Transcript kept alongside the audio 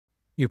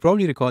You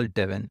probably recall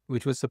Devin,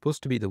 which was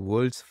supposed to be the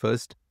world's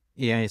first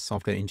AI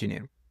software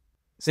engineer.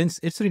 Since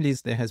its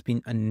release, there has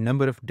been a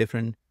number of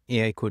different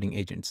AI coding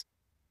agents,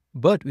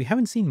 but we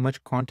haven't seen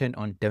much content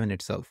on Devin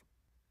itself.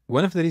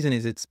 One of the reasons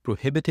is its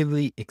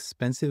prohibitively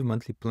expensive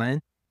monthly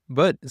plan,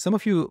 but some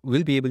of you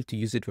will be able to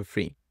use it for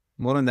free.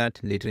 More on that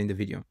later in the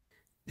video.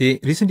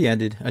 They recently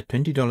added a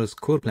 $20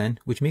 core plan,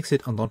 which makes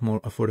it a lot more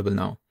affordable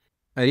now.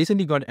 I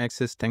recently got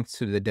access thanks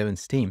to the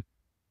Devin's team.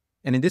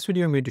 And in this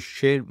video, I'm going to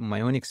share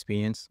my own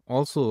experience,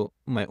 also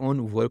my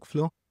own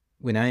workflow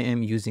when I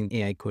am using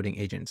AI coding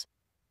agents.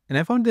 And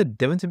I found that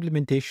Devin's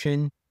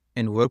implementation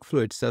and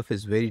workflow itself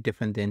is very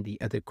different than the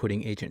other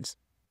coding agents.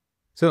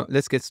 So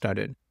let's get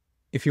started.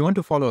 If you want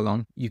to follow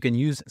along, you can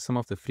use some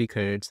of the free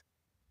credits.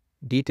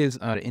 Details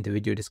are in the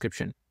video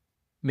description.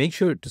 Make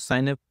sure to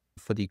sign up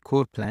for the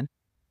core plan.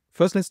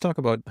 First, let's talk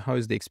about how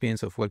is the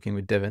experience of working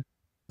with Devin.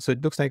 So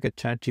it looks like a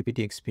ChatGPT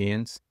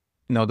experience.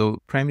 Now, the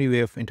primary way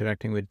of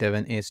interacting with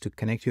Devin is to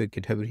connect your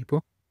GitHub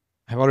repo.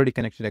 I've already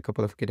connected a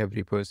couple of GitHub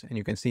repos, and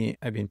you can see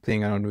I've been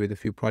playing around with a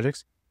few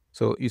projects.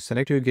 So you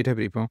select your GitHub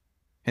repo,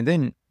 and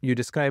then you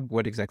describe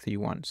what exactly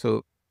you want.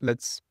 So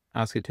let's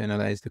ask it to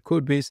analyze the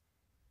code base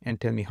and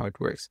tell me how it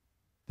works.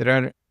 There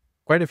are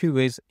quite a few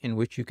ways in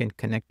which you can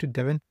connect to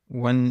Devin.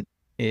 One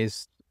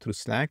is through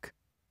Slack,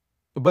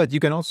 but you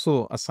can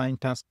also assign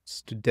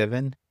tasks to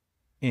Devin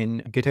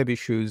in GitHub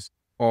issues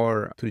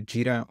or through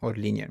Jira or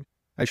Linear.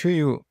 I'll show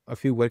you a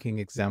few working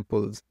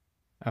examples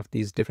of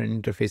these different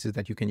interfaces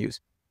that you can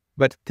use.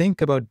 But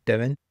think about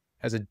Devin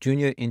as a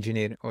junior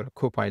engineer or a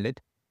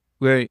co-pilot,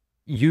 where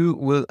you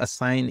will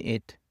assign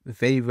it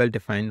very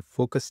well-defined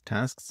focused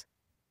tasks.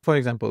 For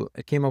example,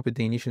 it came up with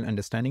the initial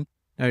understanding.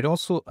 Now it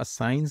also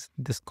assigns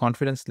this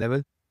confidence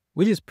level,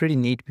 which is pretty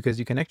neat because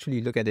you can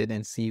actually look at it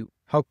and see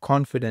how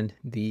confident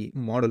the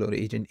model or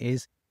agent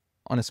is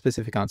on a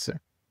specific answer.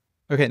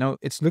 Okay, now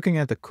it's looking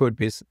at the code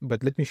base,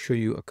 but let me show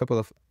you a couple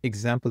of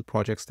example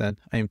projects that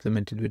I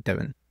implemented with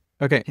Devin.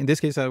 Okay, in this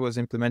case, I was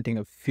implementing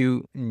a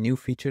few new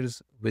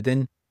features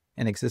within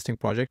an existing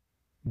project.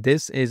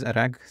 This is a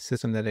RAG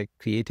system that I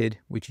created,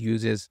 which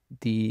uses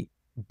the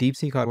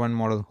DeepSeek R1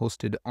 model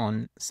hosted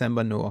on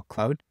Samba Nova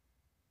Cloud.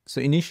 So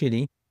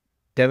initially,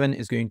 Devin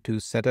is going to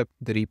set up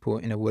the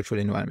repo in a virtual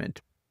environment.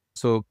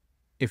 So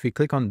if we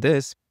click on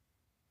this,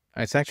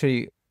 it's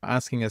actually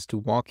asking us to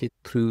walk it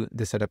through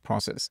the setup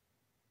process.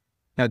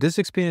 Now, this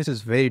experience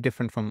is very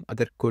different from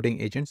other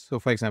coding agents. So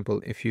for example,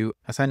 if you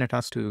assign a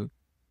task to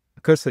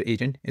a cursor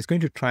agent, it's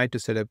going to try to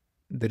set up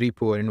the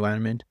repo or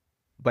environment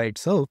by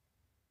itself.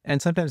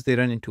 And sometimes they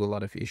run into a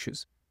lot of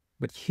issues.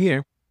 But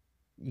here,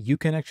 you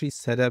can actually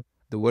set up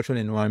the virtual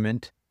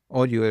environment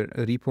or your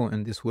repo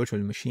in this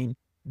virtual machine.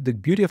 The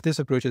beauty of this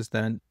approach is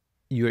that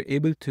you're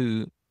able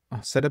to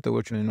set up the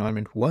virtual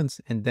environment once,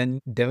 and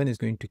then Devin is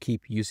going to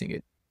keep using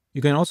it.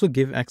 You can also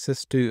give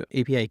access to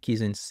API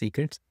keys and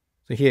secrets.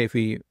 So here, if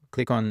we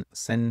click on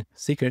send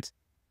secrets,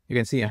 you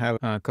can see I have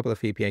a couple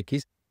of API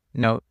keys.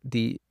 Now,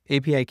 the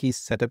API keys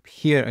set up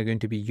here are going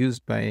to be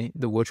used by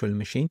the virtual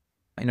machine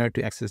in order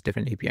to access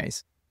different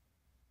APIs.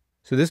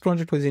 So this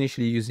project was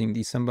initially using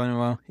the Samba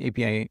Nova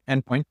API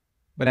endpoint,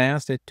 but I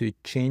asked it to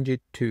change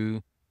it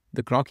to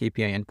the Grok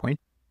API endpoint.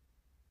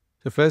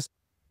 So first,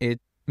 it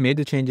made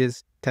the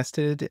changes,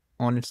 tested it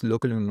on its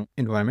local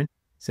environment,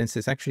 since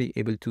it's actually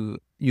able to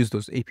use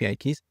those API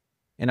keys.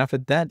 And after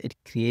that, it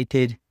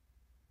created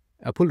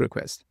a pull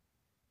request.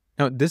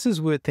 Now, this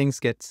is where things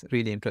get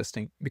really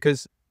interesting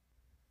because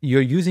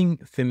you're using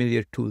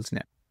familiar tools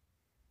now.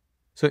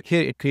 So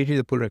here it created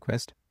the pull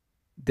request.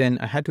 Then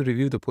I had to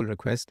review the pull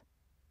request.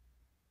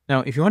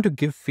 Now, if you want to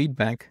give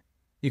feedback,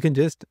 you can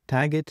just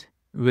tag it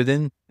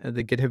within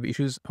the GitHub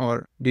issues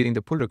or during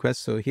the pull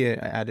request. So here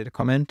I added a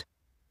comment.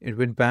 It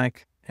went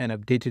back and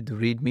updated the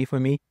README for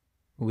me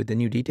with the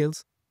new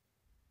details.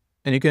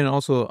 And you can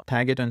also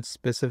tag it on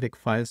specific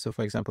files. So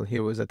for example,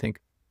 here was, I think,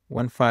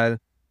 one file.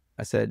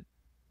 I said,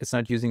 it's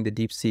not using the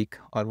DeepSeek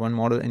R1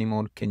 model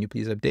anymore. Can you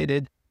please update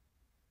it?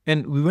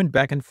 And we went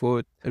back and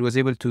forth. It was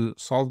able to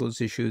solve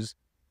those issues.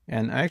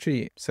 And I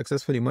actually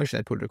successfully merged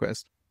that pull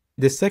request.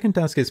 The second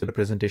task is a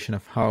presentation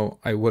of how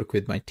I work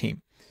with my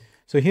team.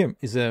 So here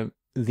is a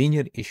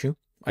linear issue.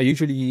 I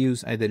usually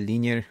use either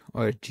Linear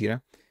or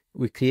Jira.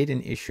 We create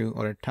an issue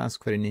or a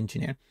task for an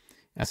engineer,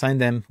 assign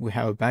them, we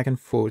have a back and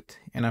forth,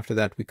 and after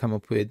that we come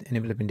up with an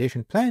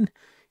implementation plan,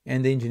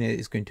 and the engineer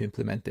is going to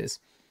implement this.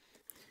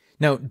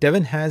 Now,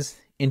 Devin has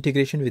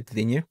integration with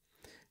Linear.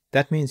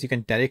 That means you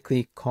can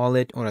directly call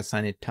it or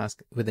assign it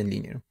task within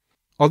Linear.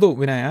 Although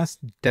when I asked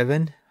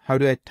Devin, how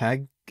do I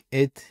tag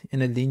it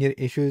in a Linear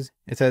issues,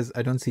 it says,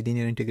 I don't see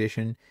Linear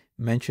integration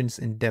mentions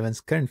in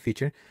Devin's current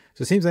feature.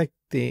 So it seems like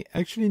they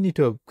actually need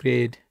to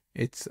upgrade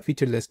its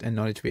feature list and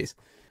knowledge base.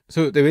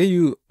 So the way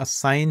you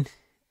assign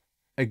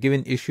a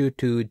given issue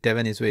to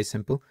Devin is very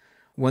simple.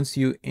 Once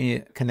you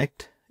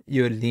connect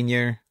your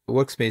Linear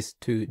workspace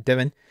to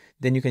Devin,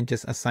 then you can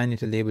just assign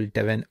it a label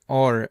Devin,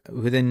 or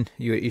within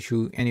your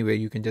issue anywhere,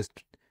 you can just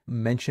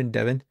mention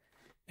Devin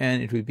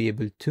and it will be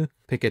able to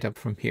pick it up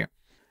from here.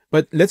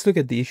 But let's look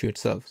at the issue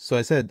itself. So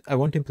I said, I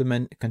want to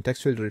implement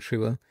contextual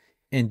retrieval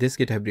in this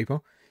GitHub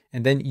repo,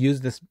 and then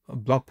use this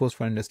blog post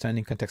for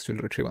understanding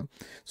contextual retrieval.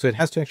 So it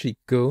has to actually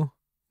go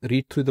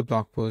read through the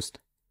blog post,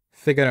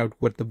 figure out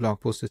what the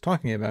blog post is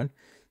talking about,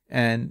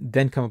 and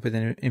then come up with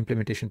an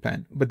implementation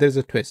plan. But there's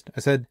a twist.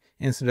 I said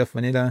instead of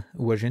vanilla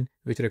version,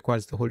 which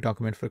requires the whole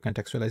document for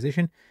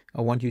contextualization,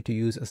 I want you to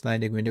use a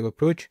sliding window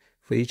approach.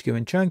 For each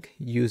given chunk,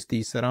 use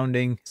the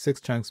surrounding 6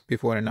 chunks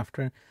before and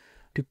after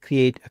to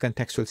create a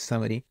contextual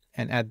summary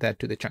and add that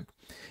to the chunk.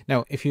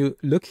 Now, if you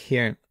look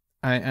here,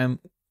 I am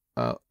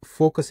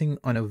focusing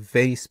on a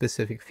very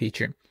specific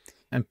feature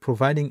and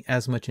providing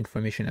as much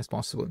information as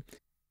possible.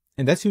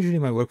 And that's usually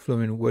my workflow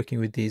when working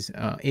with these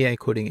AI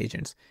coding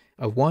agents.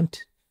 I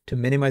want to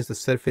minimize the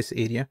surface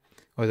area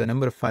or the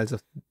number of files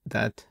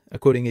that a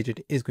coding agent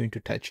is going to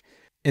touch.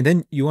 And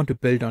then you want to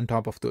build on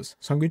top of those.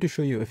 So I'm going to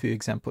show you a few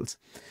examples.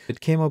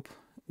 It came up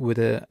with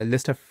a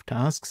list of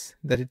tasks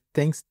that it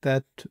thinks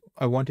that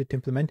I wanted to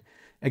implement.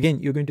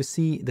 Again, you're going to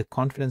see the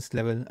confidence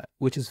level,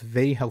 which is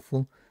very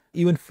helpful,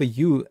 even for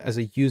you as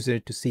a user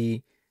to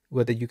see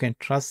whether you can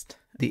trust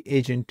the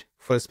agent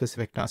for a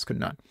specific task or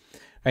not.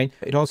 Right?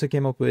 It also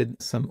came up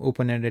with some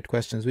open-ended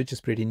questions, which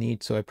is pretty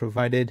neat. So I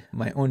provided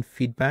my own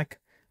feedback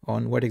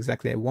on what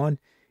exactly I want.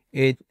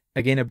 It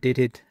again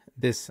updated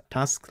this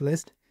task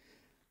list.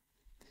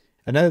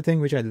 Another thing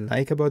which I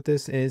like about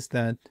this is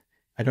that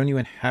I don't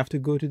even have to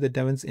go to the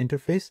Devin's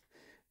interface.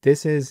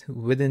 This is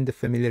within the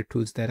familiar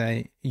tools that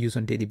I use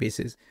on a daily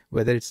basis,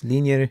 whether it's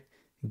Linear,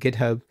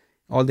 GitHub,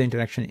 all the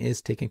interaction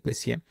is taking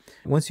place here.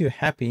 Once you're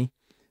happy,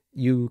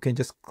 you can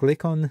just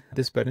click on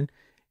this button.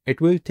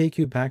 It will take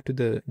you back to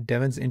the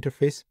Devin's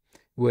interface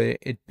where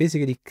it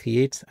basically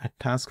creates a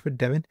task for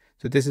Devin.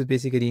 So this is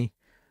basically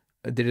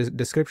the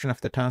description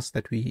of the task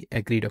that we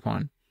agreed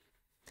upon.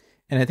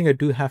 And I think I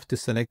do have to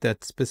select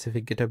that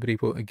specific GitHub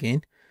repo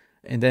again,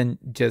 and then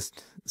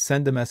just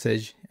send the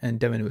message and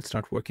Devin will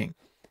start working.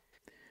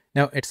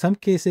 Now, at some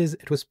cases,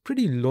 it was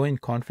pretty low in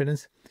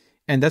confidence.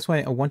 And that's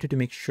why I wanted to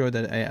make sure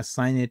that I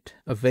assign it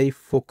a very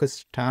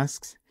focused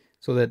tasks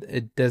so that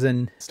it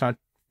doesn't start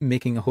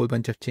making a whole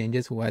bunch of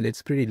changes while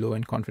it's pretty low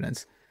in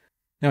confidence.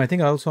 Now, I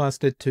think I also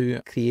asked it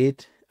to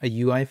create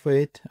a UI for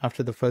it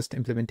after the first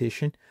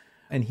implementation.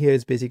 And here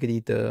is basically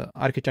the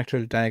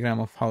architectural diagram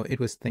of how it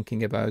was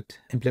thinking about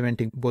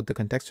implementing both the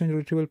contextual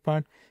retrieval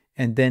part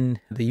and then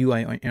the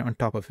UI on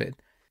top of it.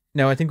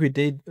 Now, I think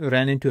we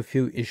ran into a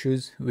few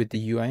issues with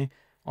the UI.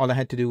 All I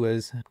had to do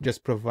was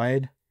just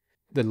provide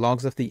the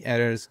logs of the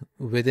errors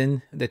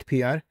within that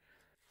PR.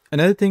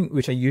 Another thing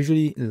which I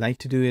usually like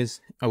to do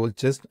is I will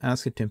just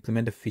ask it to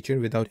implement a feature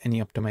without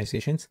any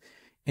optimizations.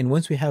 And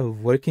once we have a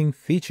working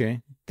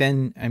feature,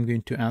 then I'm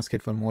going to ask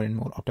it for more and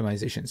more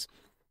optimizations.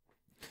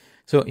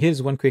 So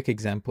here's one quick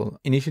example.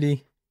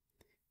 Initially,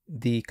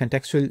 the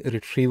contextual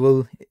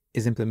retrieval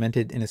is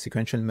implemented in a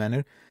sequential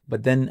manner,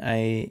 but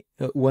then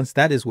once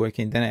that is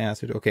working, then I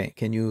asked it, okay,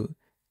 can you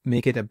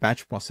make it a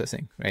batch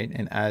processing, right?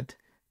 And add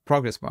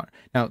progress bar.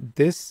 Now,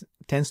 this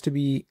tends to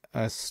be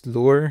a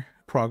slower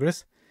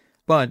progress,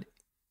 but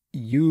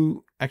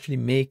you actually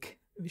make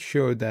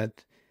sure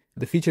that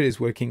the feature is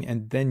working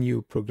and then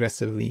you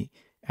progressively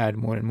add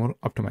more and more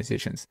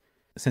optimizations.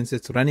 Since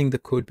it's running the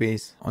code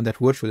base on that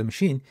virtual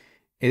machine,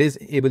 it is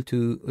able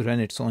to run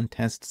its own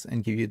tests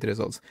and give you the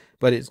results.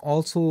 But it's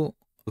also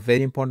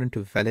very important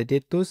to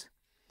validate those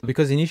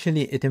because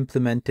initially it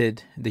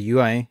implemented the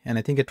UI and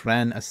I think it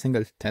ran a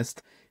single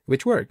test,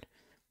 which worked.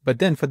 But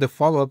then for the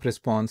follow-up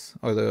response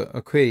or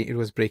a query, it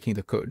was breaking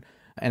the code.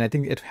 And I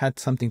think it had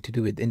something to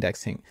do with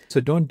indexing.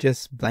 So don't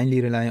just blindly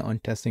rely on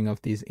testing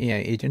of these AI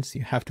agents.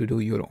 You have to do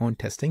your own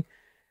testing.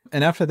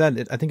 And after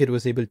that, I think it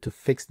was able to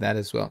fix that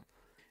as well.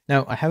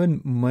 Now, I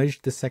haven't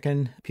merged the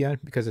second PR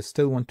because I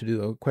still want to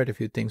do quite a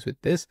few things with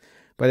this,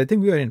 but I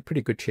think we are in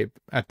pretty good shape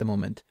at the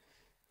moment.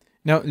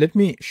 Now, let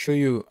me show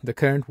you the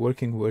current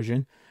working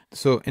version.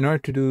 So in order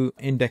to do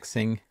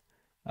indexing,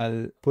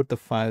 I'll put the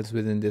files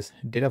within this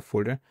data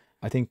folder.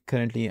 I think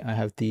currently I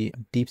have the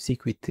DeepSeek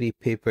V3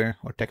 paper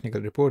or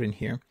technical report in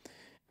here.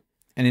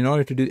 And in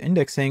order to do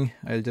indexing,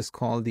 I'll just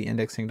call the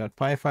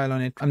indexing.py file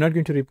on it. I'm not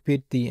going to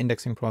repeat the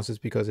indexing process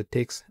because it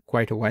takes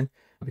quite a while,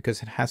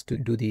 because it has to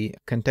do the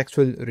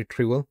contextual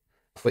retrieval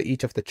for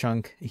each of the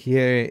chunk.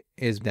 Here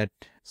is that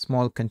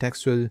small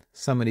contextual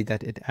summary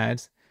that it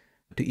adds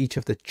to each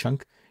of the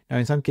chunk. Now,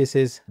 in some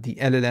cases, the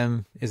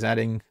LLM is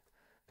adding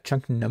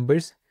chunk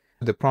numbers.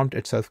 The prompt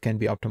itself can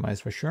be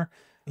optimized for sure.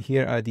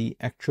 Here are the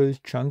actual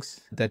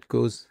chunks that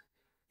goes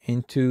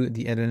into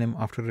the LLM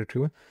after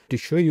retrieval to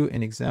show you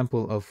an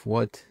example of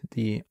what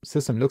the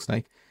system looks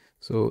like.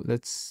 So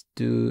let's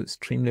do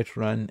Streamlit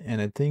run, and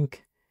I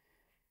think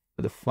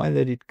the file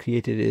that it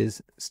created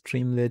is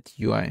Streamlit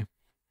UI.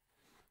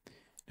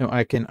 Now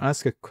I can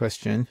ask a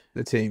question.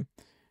 Let's say,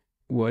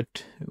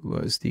 what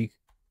was the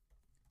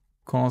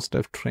cost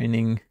of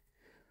training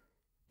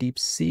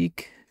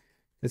DeepSeek?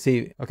 Let's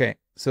say, okay,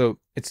 so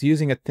it's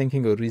using a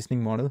thinking or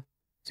reasoning model.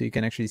 So you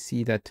can actually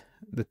see that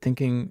the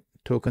thinking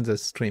tokens are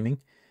streaming.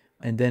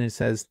 And then it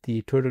says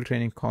the total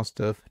training cost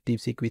of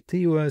DeepSeek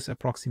V3 was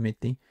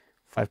approximately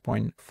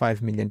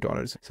 $5.5 million.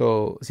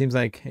 So it seems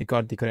like it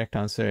got the correct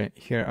answer.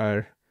 Here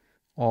are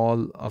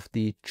all of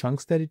the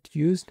chunks that it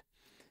used.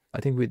 I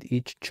think with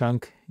each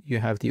chunk, you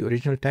have the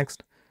original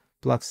text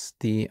plus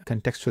the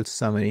contextual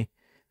summary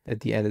that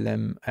the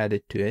LLM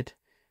added to it.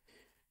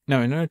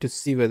 Now, in order to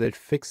see whether it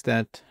fixed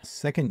that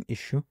second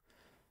issue,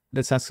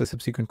 let's ask a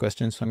subsequent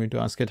question. So I'm going to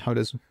ask it, how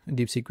does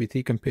DeepSeek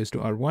v3 compares to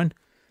R1?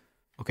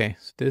 Okay,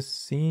 so this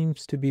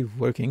seems to be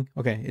working.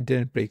 Okay, it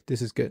didn't break.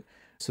 This is good.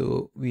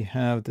 So we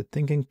have the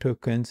thinking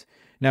tokens.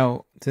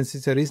 Now, since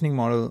it's a reasoning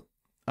model,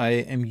 I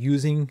am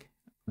using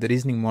the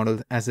reasoning model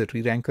as a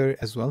re-ranker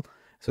as well.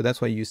 So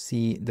that's why you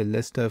see the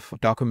list of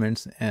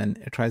documents and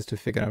it tries to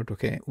figure out,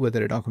 okay,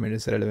 whether a document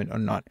is relevant or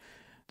not.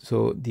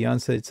 So the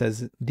answer, it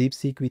says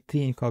DeepSeek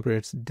v3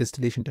 incorporates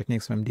distillation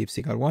techniques from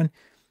DeepSeek R1,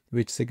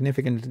 which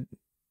significantly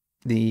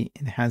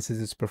enhances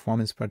its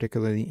performance,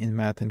 particularly in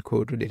math and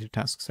code related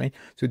tasks, right?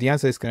 So the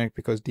answer is correct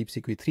because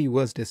DeepSeek v3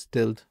 was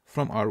distilled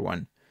from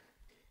R1.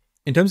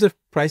 In terms of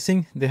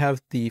pricing, they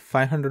have the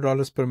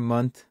 $500 per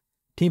month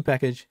team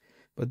package,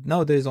 but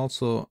now there is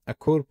also a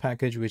core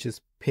package, which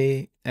is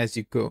pay as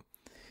you go.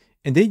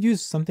 And they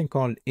use something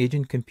called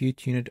Agent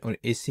Compute Unit or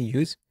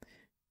ACUs,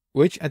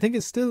 which I think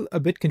is still a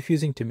bit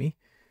confusing to me,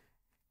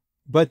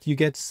 but you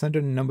get a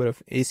certain number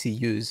of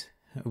ACUs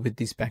with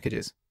these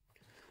packages.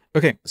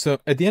 Okay, so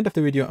at the end of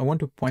the video, I want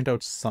to point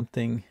out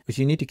something which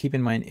you need to keep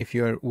in mind if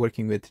you're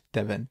working with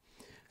Devin.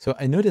 So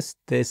I noticed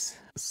this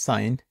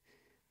sign.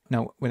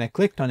 Now, when I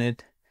clicked on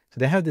it, so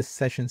they have this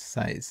session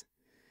size.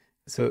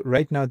 So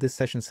right now, this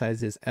session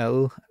size is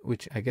L,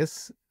 which I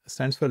guess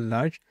stands for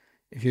large.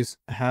 If you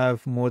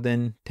have more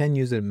than 10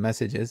 user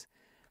messages,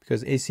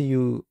 because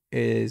ACU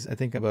is, I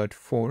think, about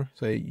 4.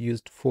 So I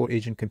used 4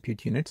 agent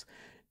compute units.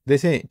 They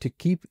say to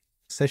keep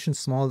sessions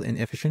small and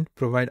efficient,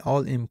 provide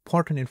all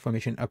important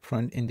information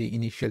upfront in the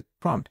initial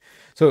prompt.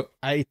 So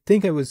I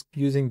think I was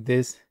using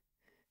this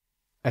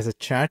as a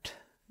chat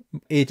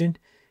agent,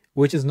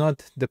 which is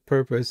not the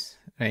purpose,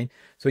 right?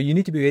 So you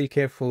need to be very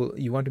careful.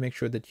 You want to make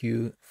sure that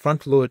you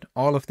front load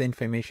all of the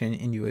information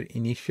in your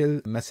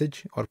initial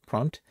message or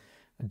prompt.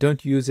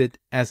 Don't use it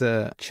as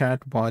a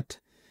chat bot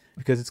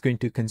because it's going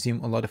to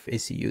consume a lot of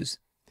ACUs.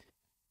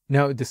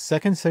 Now, the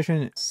second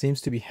session seems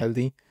to be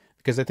healthy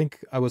because I think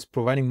I was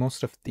providing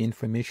most of the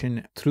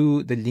information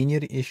through the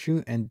linear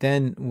issue. And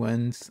then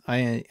once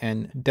I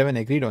and Devin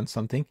agreed on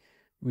something,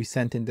 we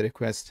sent in the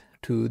request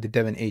to the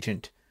Devin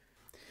agent.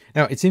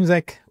 Now, it seems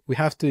like we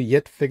have to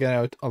yet figure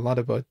out a lot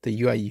about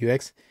the UI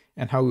UX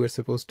and how we're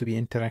supposed to be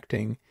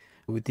interacting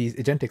with these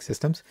agentic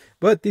systems,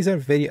 but these are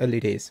very early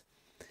days.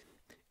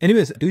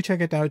 Anyways, do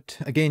check it out.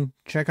 Again,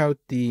 check out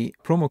the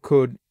promo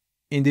code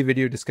in the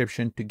video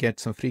description to get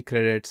some free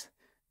credits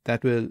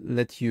that will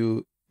let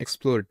you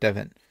explore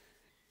Devin.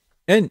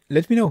 And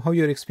let me know how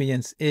your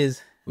experience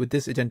is with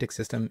this agentic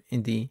system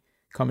in the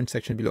comment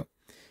section below.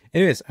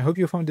 Anyways, I hope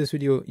you found this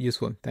video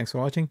useful. Thanks for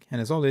watching.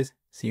 And as always,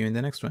 see you in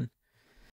the next one.